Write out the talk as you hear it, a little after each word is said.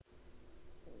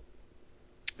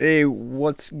Hey,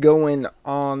 what's going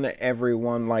on,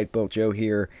 everyone? Lightbolt Joe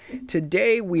here.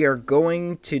 Today we are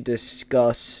going to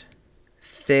discuss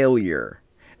failure.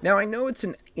 Now, I know it's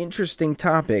an interesting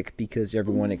topic because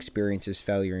everyone experiences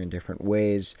failure in different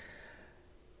ways,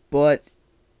 but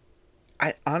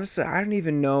I don't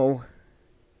even know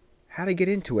how to get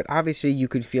into it. Obviously, you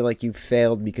could feel like you've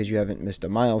failed because you haven't missed a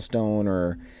milestone,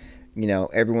 or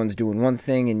everyone's doing one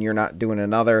thing and you're not doing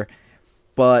another.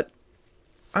 But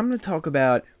I'm going to talk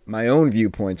about my own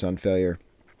viewpoints on failure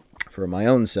for my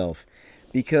own self,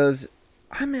 because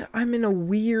I'm in a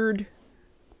weird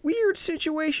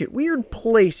situation, weird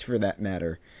place for that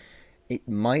matter. It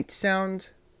might sound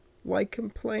like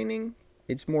complaining.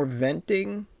 It's more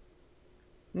venting.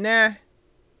 Nah.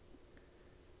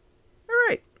 All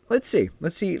right. Let's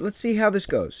see how this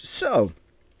goes. So,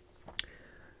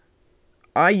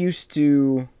 I used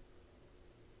to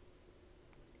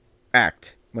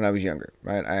act when I was younger,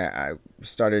 right? I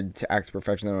started to act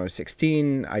professionally when I was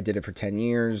 16. I did it for 10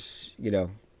 years,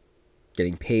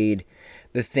 getting paid.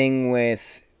 The thing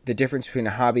with the difference between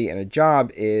a hobby and a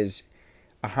job is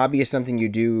a hobby is something you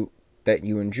do that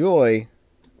you enjoy,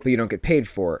 but you don't get paid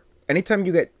for. Anytime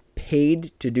you get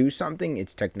paid to do something,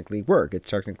 it's technically work. It's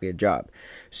technically a job.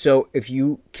 So if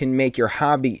you can make your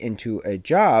hobby into a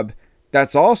job,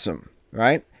 that's awesome,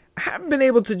 right? I haven't been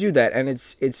able to do that, and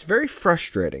it's very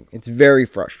frustrating. It's very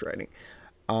frustrating.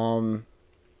 Um,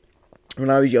 when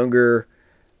I was younger,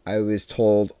 I was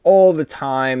told all the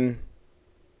time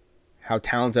how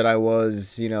talented I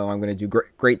was. I'm going to do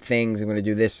great things. I'm going to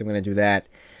do this. I'm going to do that.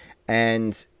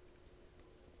 And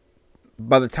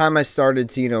by the time I started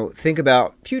to, think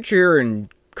about future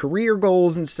and career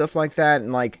goals and stuff like that,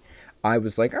 and I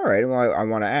was like, all right, well, I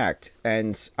want to act.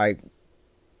 And I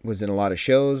was in a lot of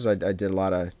shows. I did a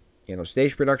lot of,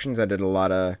 stage productions. I did a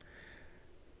lot of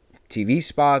TV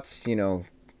spots, a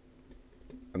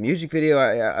music video.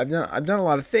 I've done a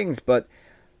lot of things, but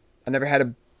I never had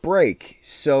a break.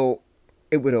 So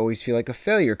it would always feel like a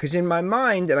failure, because in my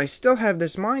mind, and I still have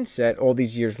this mindset all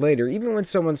these years later, even when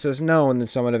someone says no and then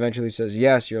someone eventually says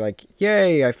yes, you're like,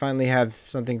 yay, I finally have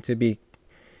something to be,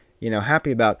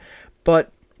 happy about.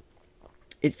 But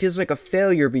it feels like a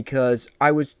failure because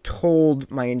I was told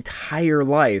my entire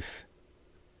life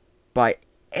by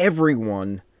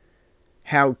everyone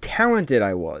how talented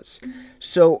I was.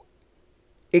 So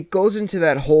it goes into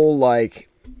that whole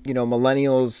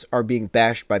millennials are being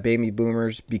bashed by baby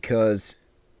boomers because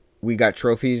we got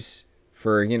trophies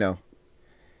for,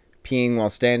 peeing while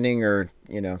standing, or,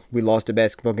 we lost a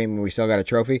basketball game and we still got a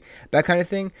trophy. That kind of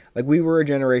thing. Like, we were a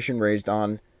generation raised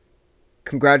on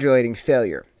congratulating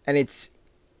failure. And it's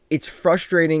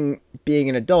frustrating being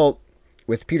an adult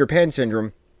with Peter Pan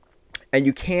syndrome, and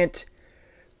you can't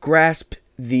grasp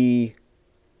the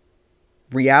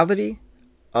reality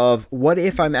of what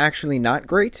if I'm actually not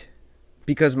great,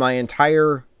 because my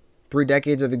entire 3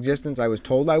 decades of existence I was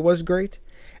told I was great.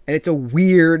 And it's a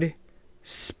weird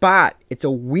spot. It's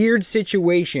a weird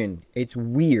situation. It's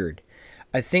weird.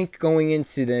 I think going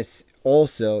into this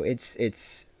also,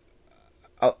 it's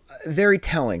very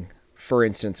telling. For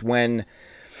instance, when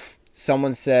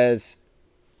someone says,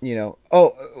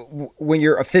 when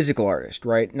you're a physical artist,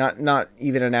 right? Not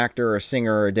even an actor or a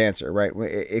singer or a dancer, right?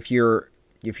 If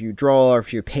you draw, or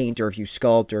if you paint, or if you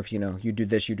sculpt, or if you do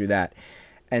this, you do that,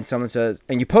 and someone says,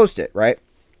 and you post it, right?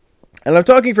 And I'm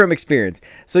talking from experience.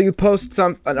 So you post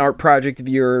an art project of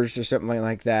yours or something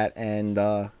like that, and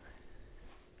I'll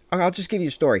just give you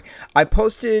a story. I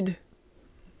posted,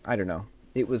 I don't know,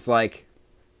 it was like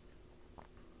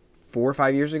 4 or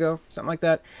 5 years ago, something like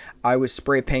that. I was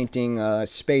spray painting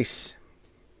space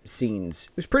scenes.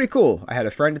 It was pretty cool. I had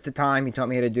a friend at the time. He taught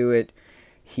me how to do it.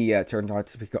 He turned out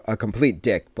to be a complete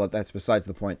dick, but that's besides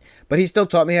the point. But he still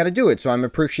taught me how to do it, so I'm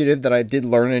appreciative that I did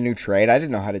learn a new trade. I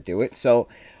didn't know how to do it, so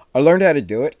I learned how to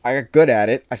do it. I got good at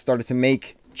it. I started to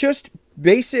make just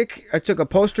basic. I took a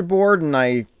poster board and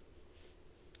I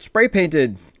spray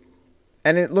painted,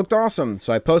 and it looked awesome.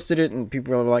 So I posted it, and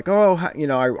people were like, "Oh,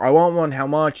 I want one. How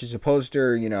much is a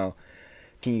poster?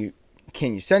 Can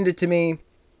you send it to me?"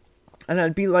 And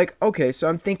I'd be like, okay, so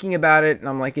I'm thinking about it, and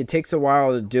I'm like, it takes a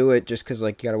while to do it, just because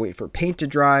you gotta wait for paint to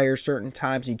dry or certain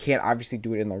times. You can't obviously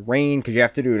do it in the rain because you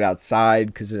have to do it outside,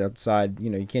 because outside,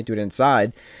 you can't do it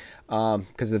inside because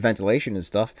of the ventilation and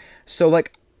stuff. So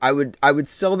I would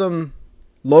sell them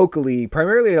locally,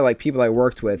 primarily to people I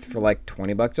worked with, for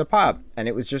 $20 a pop, and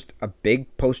it was just a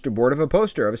big poster board of a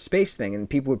poster of a space thing, and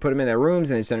people would put them in their rooms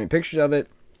and they send me pictures of it.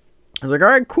 I was like, all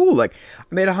right, cool. I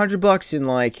made $100 in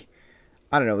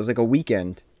I don't know, it was a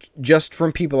weekend just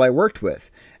from people I worked with.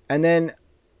 And then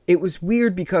it was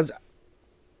weird because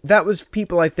that was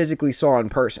people I physically saw in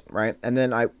person, right? And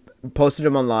then I posted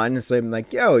them online and said,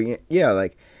 like, yo, yeah,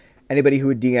 like anybody who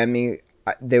would DM me,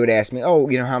 they would ask me, oh,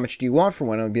 how much do you want for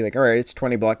one? I would be like, all right, it's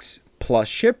 $20 plus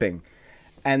shipping.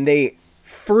 And they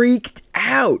freaked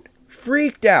out.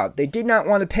 They did not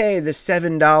want to pay the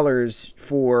 $7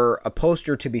 for a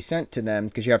poster to be sent to them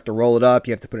because you have to roll it up,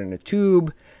 you have to put it in a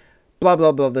tube, blah,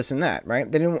 blah, blah, this and that,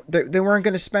 right? They weren't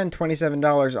going to spend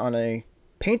 $27 on a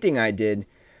painting I did.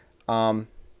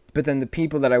 But then the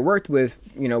people that I worked with,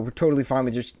 were totally fine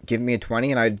with just giving me a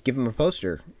 20 and I'd give them a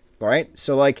poster, right?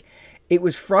 So, like, it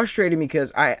was frustrating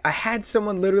because I had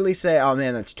someone literally say, oh,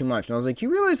 man, that's too much. And I was like, you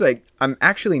realize, like, I'm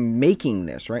actually making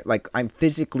this, right? Like, I'm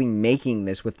physically making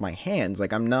this with my hands.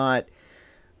 Like, I'm not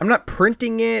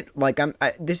printing it. Like,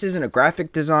 this isn't a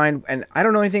graphic design. And I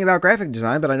don't know anything about graphic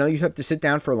design, but I know you have to sit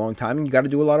down for a long time and you got to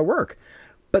do a lot of work.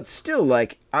 But still,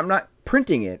 like, I'm not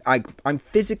printing it. I'm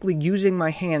physically using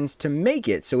my hands to make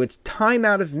it. So it's time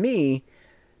out of me,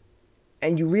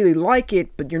 and you really like it,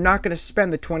 but you're not going to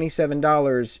spend the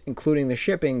 $27, including the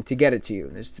shipping, to get it to you.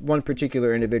 This one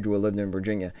particular individual lived in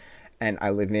Virginia, and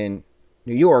I live in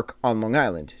New York on Long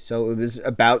Island. So it was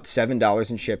about $7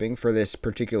 in shipping for this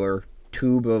particular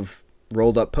tube of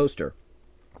rolled up poster.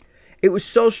 It was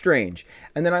so strange.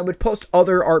 And then I would post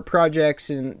other art projects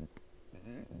and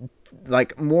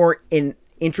like more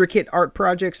intricate art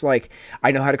projects. Like,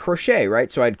 I know how to crochet,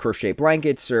 right? So I'd crochet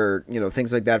blankets or,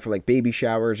 things like that for like baby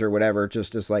showers or whatever,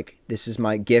 just as like, this is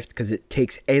my gift, because it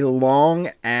takes a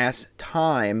long ass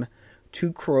time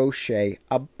to crochet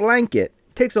a blanket.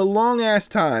 It takes a long ass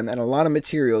time and a lot of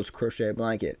materials to crochet a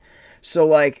blanket. So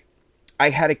like, I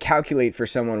had to calculate for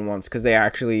someone once because they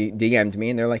actually DM'd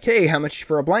me and they're like, hey, how much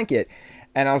for a blanket?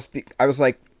 And I was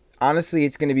like, honestly,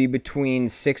 it's going to be between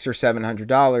 $600 or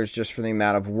 $700 just for the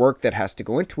amount of work that has to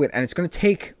go into it. And it's going to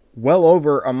take well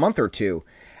over a month or two.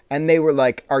 And they were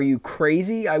like, are you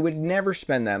crazy? I would never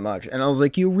spend that much. And I was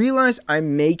like, you realize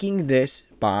I'm making this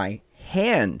by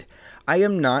hand. I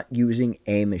am not using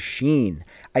a machine.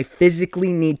 I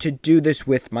physically need to do this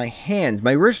with my hands.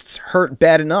 My wrists hurt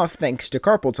bad enough thanks to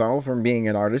carpal tunnel from being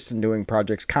an artist and doing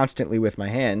projects constantly with my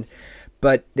hand.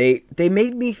 But they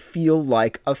made me feel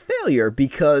like a failure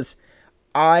because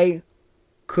I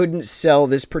couldn't sell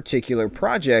this particular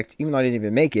project, even though I didn't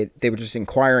even make it. They were just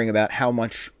inquiring about how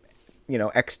much,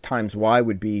 X times Y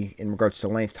would be in regards to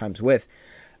length times width.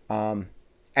 And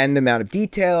the amount of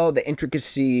detail, the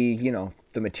intricacy,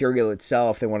 the material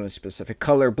itself. They wanted a specific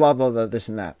color, blah, blah, blah, this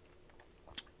and that.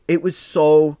 It was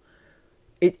so...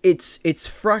 It's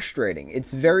frustrating.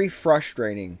 It's very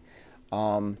frustrating.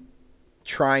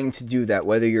 Trying to do that,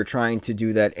 whether you're trying to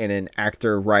do that in an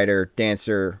actor, writer,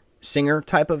 dancer, singer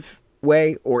type of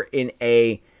way, or in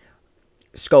a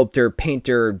sculptor,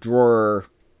 painter, drawer,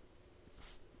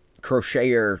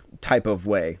 crocheter type of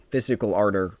way, physical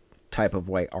artist type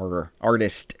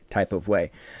of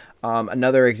way.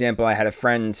 Another example, I had a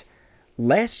friend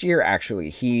last year,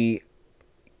 actually, he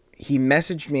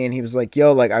messaged me and he was like,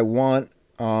 yo, like, I want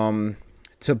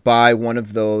to buy one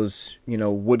of those,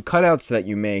 wood cutouts that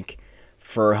you make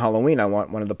for Halloween. I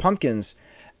want one of the pumpkins.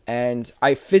 And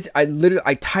I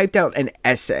typed out an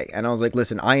essay and I was like,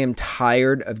 listen, I am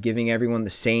tired of giving everyone the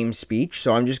same speech.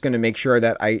 So I'm just going to make sure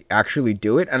that I actually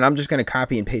do it. And I'm just going to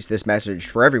copy and paste this message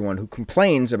for everyone who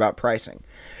complains about pricing.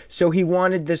 So he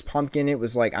wanted this pumpkin. It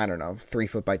was like, I don't know, 3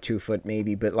 foot by 2 foot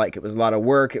maybe, but like, it was a lot of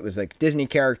work. It was like Disney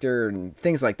character and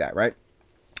things like that. Right.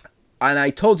 And I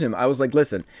told him, I was like,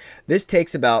 listen, this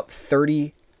takes about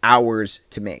 30 hours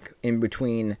to make in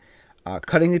between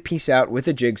cutting the piece out with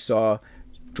a jigsaw,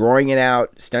 drawing it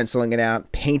out, stenciling it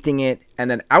out, painting it, and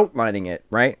then outlining it,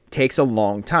 right? Takes a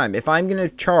long time. If I'm going to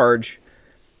charge,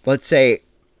 let's say,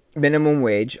 minimum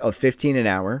wage of $15 an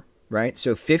hour, right?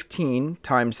 So 15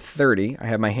 times 30, I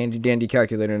have my handy dandy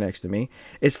calculator next to me,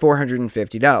 is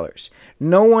 $450.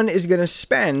 No one is going to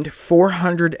spend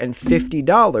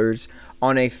 $450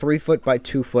 on a 3 foot by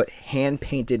 2 foot hand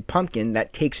painted pumpkin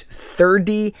that takes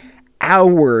 30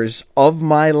 hours of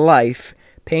my life,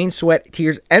 pain, sweat,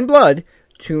 tears, and blood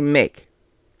to make.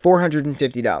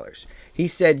 $450. He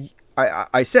said,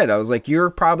 I was like, you're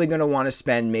probably going to want to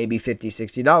spend maybe $50,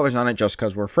 $60 on it just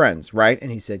because we're friends, right? And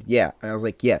he said, yeah. And I was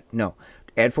like, yeah, no,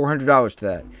 add $400 to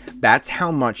that. That's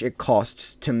how much it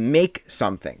costs to make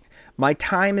something. My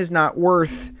time is not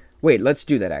worth, wait, let's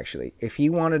do that actually. If he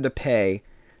wanted to pay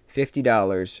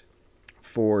 $50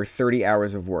 for 30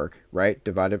 hours of work, right?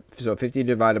 So 50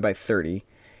 divided by 30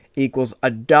 equals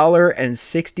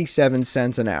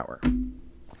 $1.67 an hour.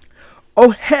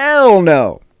 Oh, hell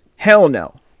no. Hell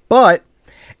no. But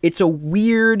it's a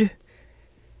weird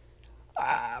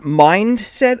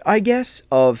mindset, I guess,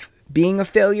 of being a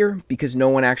failure because no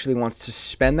one actually wants to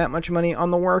spend that much money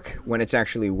on the work when it's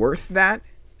actually worth that.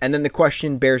 And then the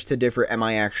question bears to differ, am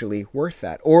I actually worth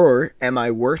that? Or am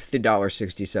I worth the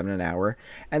 $1.67 an hour?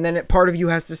 And then part of you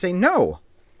has to say, no,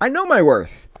 I know my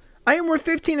worth. I am worth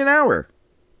 $15 an hour.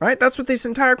 Right? That's what this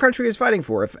entire country is fighting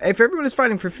for. If everyone is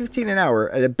fighting for $15 an hour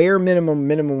at a bare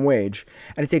minimum wage,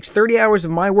 and it takes 30 hours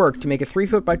of my work to make a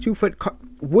 3-foot by 2-foot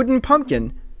wooden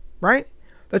pumpkin, right?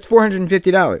 That's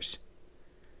 $450.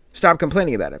 Stop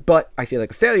complaining about it. But I feel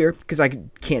like a failure because I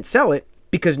can't sell it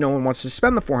because no one wants to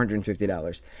spend the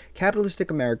 $450. Capitalistic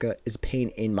America is a pain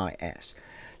in my ass.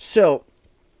 So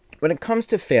when it comes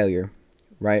to failure,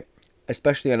 right,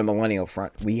 especially on a millennial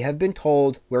front, we have been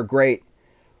told we're great,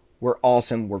 we're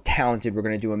awesome, we're talented, we're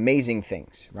going to do amazing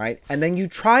things, right? And then you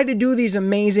try to do these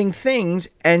amazing things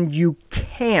and you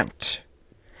can't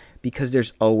because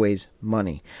there's always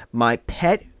money. My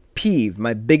pet peeve,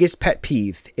 my biggest pet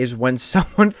peeve is when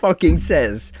someone fucking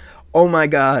says, oh my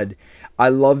God, I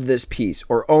love this piece,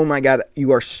 or oh my God, you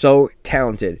are so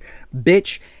talented.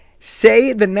 Bitch,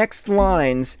 say the next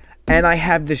lines and I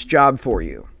have this job for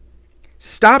you.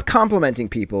 Stop complimenting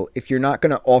people if you're not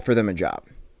going to offer them a job.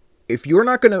 If you're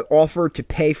not going to offer to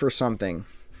pay for something,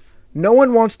 no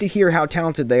one wants to hear how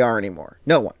talented they are anymore.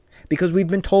 No one. Because we've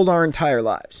been told our entire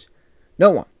lives.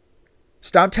 No one.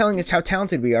 Stop telling us how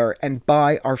talented we are and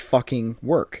buy our fucking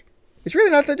work. It's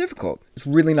really not that difficult. It's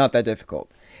really not that difficult.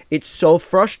 It's so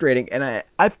frustrating. And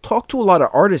I've talked to a lot of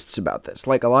artists about this,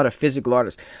 like a lot of physical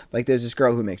artists. Like there's this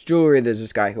girl who makes jewelry. There's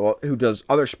this guy who does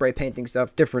other spray painting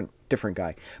stuff. Different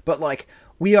guy. But like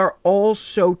we are all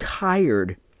so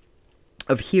tired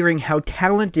of hearing how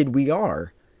talented we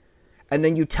are, and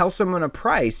then you tell someone a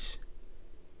price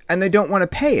and they don't want to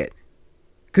pay it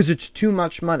because it's too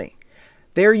much money.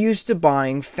 They're used to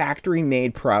buying factory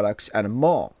made products at a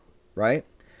mall, right?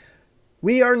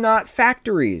 We are not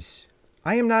factories.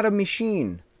 I am not a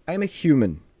machine. I am a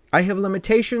human. I have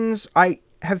limitations. I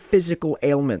have physical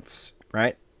ailments,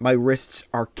 right? My wrists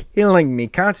are killing me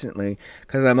constantly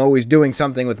because I'm always doing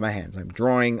something with my hands. I'm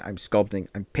drawing, I'm sculpting,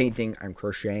 I'm painting, I'm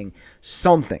crocheting,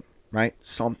 something, right?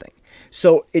 Something.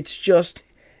 So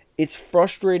it's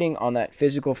frustrating on that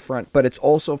physical front, but it's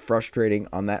also frustrating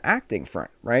on that acting front,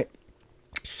 right?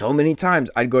 So many times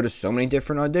I'd go to so many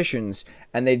different auditions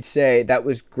and they'd say, that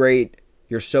was great,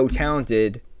 you're so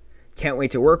talented, can't wait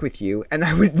to work with you. And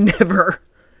I would never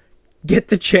get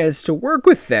the chance to work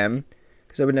with them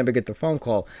because I would never get the phone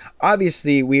call.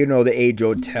 Obviously, we know the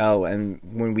age-old tell, and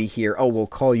when we hear, oh, we'll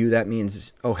call you, that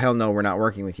means, oh, hell no, we're not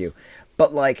working with you.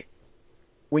 But, like,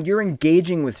 when you're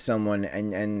engaging with someone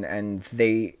and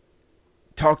they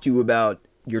talk to you about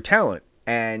your talent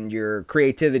and your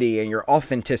creativity and your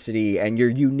authenticity and your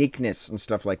uniqueness and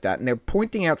stuff like that, and they're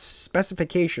pointing out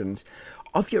specifications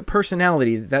of your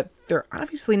personality that they're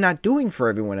obviously not doing for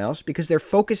everyone else because they're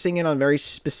focusing in on very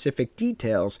specific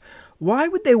details, why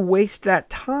would they waste that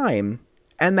time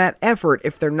and that effort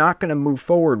if they're not going to move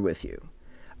forward with you?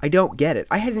 I don't get it.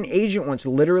 I had an agent once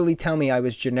literally tell me I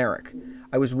was generic.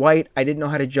 I was white. I didn't know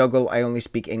how to juggle. I only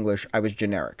speak English. I was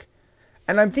generic.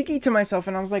 And I'm thinking to myself,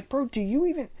 and I was like, bro,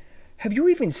 have you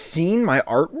even seen my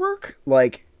artwork?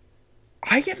 Like,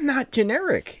 I am not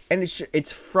generic. And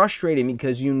it's frustrating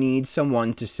because you need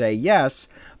someone to say yes,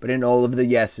 but in all of the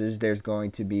yeses, there's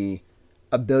going to be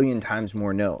a billion times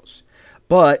more no's.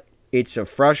 But it's a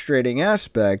frustrating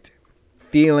aspect,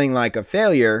 feeling like a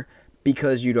failure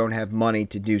because you don't have money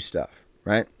to do stuff,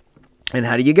 right? And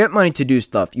how do you get money to do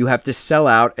stuff? You have to sell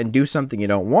out and do something you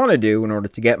don't want to do in order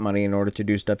to get money, in order to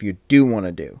do stuff you do want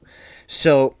to do.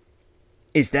 So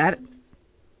is that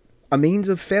a means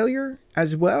of failure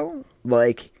as well?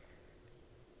 Like,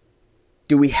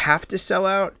 do we have to sell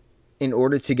out in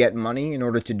order to get money, in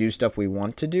order to do stuff we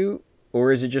want to do?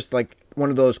 Or is it just like one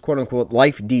of those quote-unquote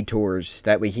life detours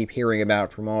that we keep hearing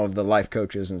about from all of the life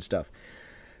coaches and stuff?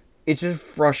 It's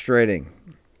just frustrating.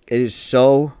 It is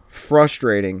so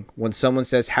frustrating when someone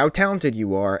says how talented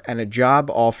you are and a job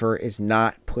offer is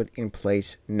not put in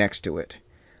place next to it.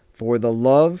 For the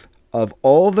love of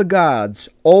all the gods,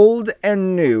 old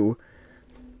and new,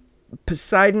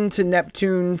 Poseidon to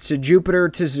Neptune to Jupiter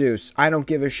to Zeus, I don't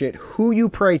give a shit who you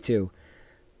pray to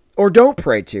or don't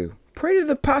pray to. Pray to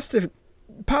the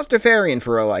Pastafarian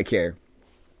for all I care.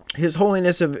 His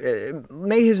holiness of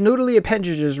may his noodly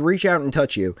appendages reach out and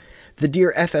touch you. The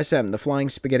dear FSM, the flying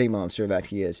spaghetti monster that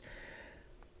he is.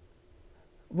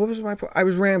 What was my point? I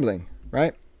was rambling,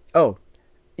 right? Oh,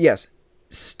 yes.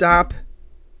 Stop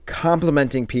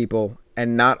complimenting people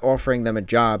and not offering them a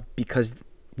job because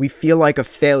we feel like a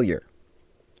failure.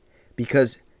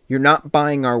 Because you're not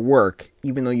buying our work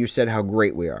even though you said how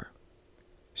great we are.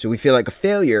 So we feel like a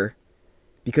failure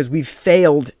because we've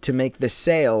failed to make the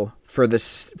sale for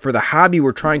the hobby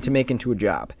we're trying to make into a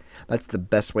job. That's the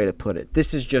best way to put it.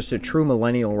 This is just a true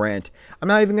millennial rant. I'm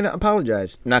not even going to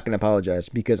apologize. I'm not going to apologize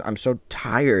because I'm so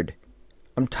tired.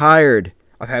 I'm tired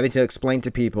of having to explain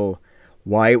to people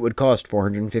why it would cost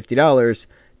 $450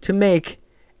 to make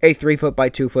a 3-foot by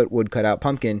 2-foot wood cutout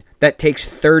pumpkin that takes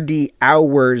 30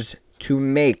 hours to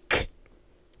make.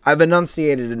 I've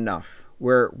enunciated enough.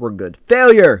 We're good.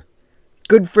 Failure.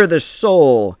 Good for the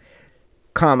soul.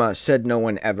 Comma, said no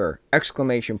one ever.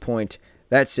 Exclamation point.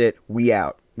 That's it. We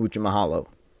out. Mucha mahalo.